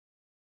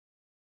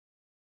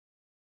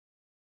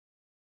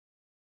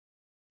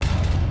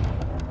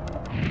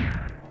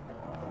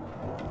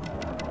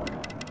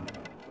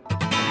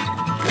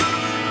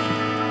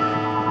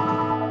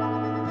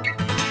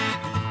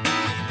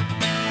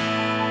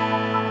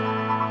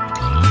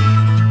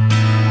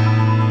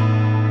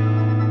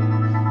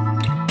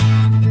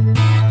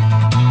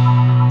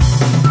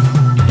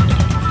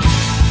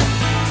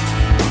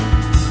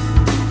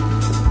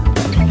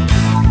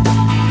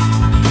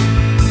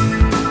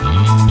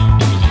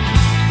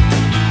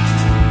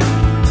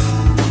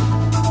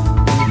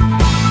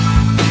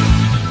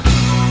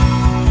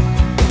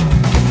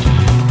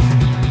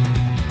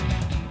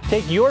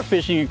your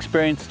fishing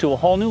experience to a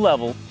whole new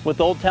level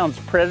with Old Town's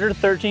Predator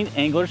 13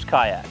 Angler's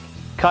Kayak.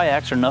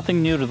 Kayaks are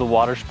nothing new to the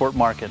water sport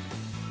market.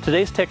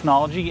 Today's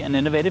technology and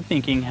innovative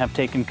thinking have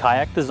taken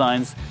kayak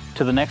designs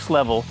to the next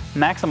level,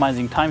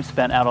 maximizing time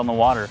spent out on the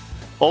water.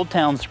 Old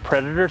Town's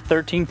Predator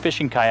 13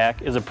 fishing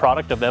kayak is a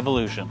product of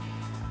evolution.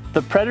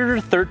 The Predator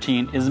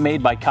 13 is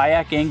made by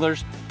kayak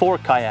anglers for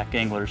kayak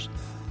anglers.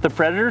 The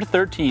Predator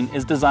 13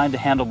 is designed to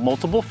handle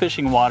multiple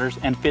fishing waters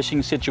and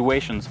fishing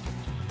situations.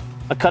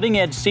 A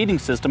cutting-edge seating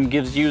system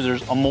gives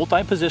users a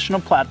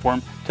multi-positional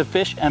platform to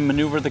fish and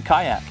maneuver the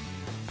kayak.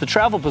 The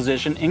travel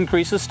position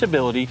increases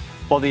stability,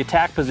 while the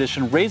attack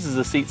position raises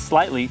the seat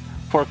slightly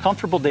for a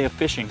comfortable day of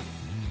fishing.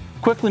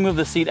 Quickly move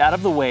the seat out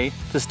of the way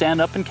to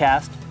stand up and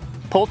cast,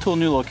 pull to a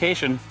new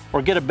location,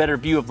 or get a better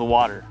view of the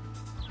water.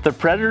 The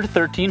Predator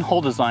 13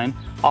 hull design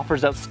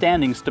offers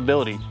outstanding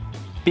stability.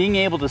 Being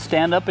able to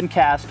stand up and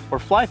cast or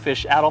fly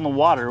fish out on the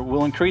water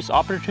will increase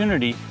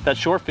opportunity that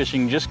shore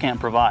fishing just can't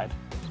provide.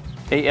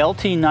 A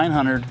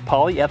LT900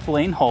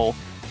 polyethylene hull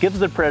gives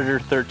the Predator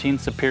 13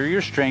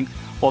 superior strength,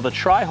 while the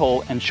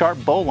tri-hull and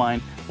sharp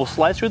bowline will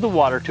slide through the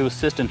water to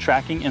assist in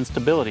tracking and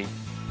stability.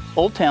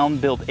 Old Town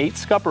built 8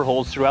 scupper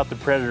holes throughout the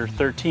Predator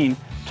 13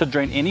 to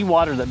drain any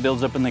water that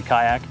builds up in the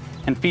kayak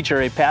and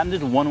feature a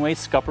patented one-way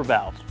scupper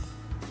valve.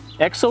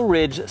 Exo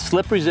Ridge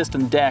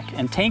slip-resistant deck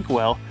and tank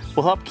well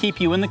will help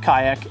keep you in the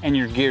kayak and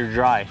your gear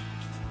dry.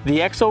 The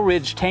Exo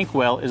Ridge tank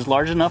well is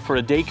large enough for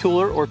a day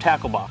cooler or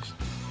tackle box.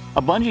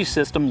 A bungee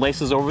system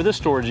laces over the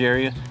storage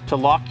area to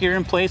lock gear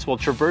in place while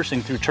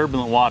traversing through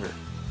turbulent water.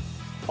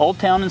 Old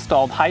Town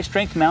installed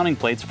high-strength mounting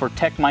plates for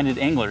tech-minded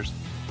anglers.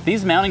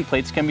 These mounting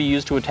plates can be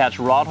used to attach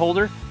rod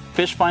holder,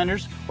 fish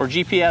finders, or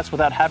GPS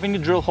without having to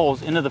drill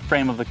holes into the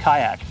frame of the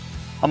kayak.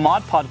 A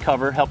Mod Pod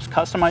cover helps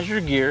customize your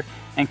gear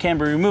and can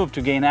be removed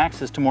to gain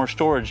access to more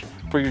storage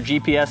for your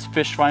GPS,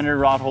 fish finder,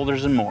 rod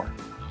holders, and more.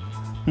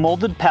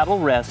 Molded paddle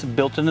rests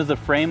built into the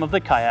frame of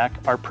the kayak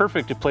are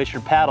perfect to place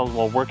your paddles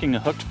while working a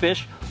hooked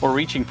fish or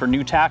reaching for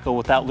new tackle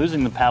without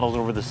losing the paddles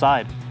over the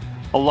side.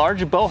 A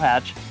large bow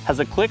hatch has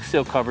a click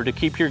seal cover to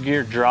keep your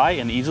gear dry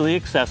and easily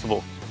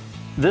accessible.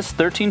 This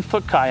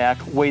 13-foot kayak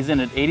weighs in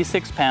at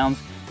 86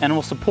 pounds and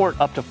will support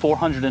up to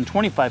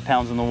 425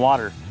 pounds in the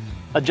water.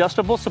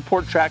 Adjustable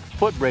support track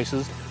foot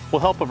braces will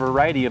help a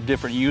variety of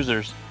different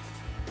users.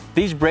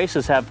 These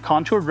braces have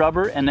contoured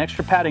rubber and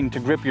extra padding to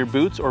grip your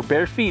boots or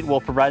bare feet while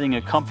providing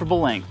a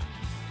comfortable length.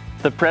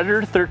 The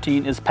Predator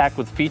 13 is packed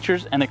with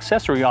features and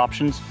accessory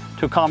options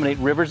to accommodate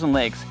rivers and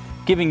lakes,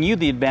 giving you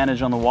the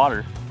advantage on the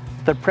water.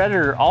 The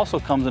Predator also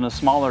comes in a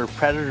smaller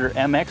Predator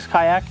MX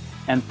kayak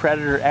and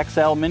Predator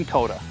XL Minn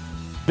Kota.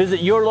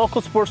 Visit your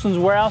local Sportsman's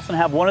Warehouse and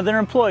have one of their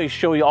employees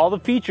show you all the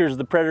features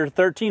the Predator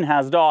 13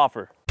 has to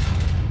offer.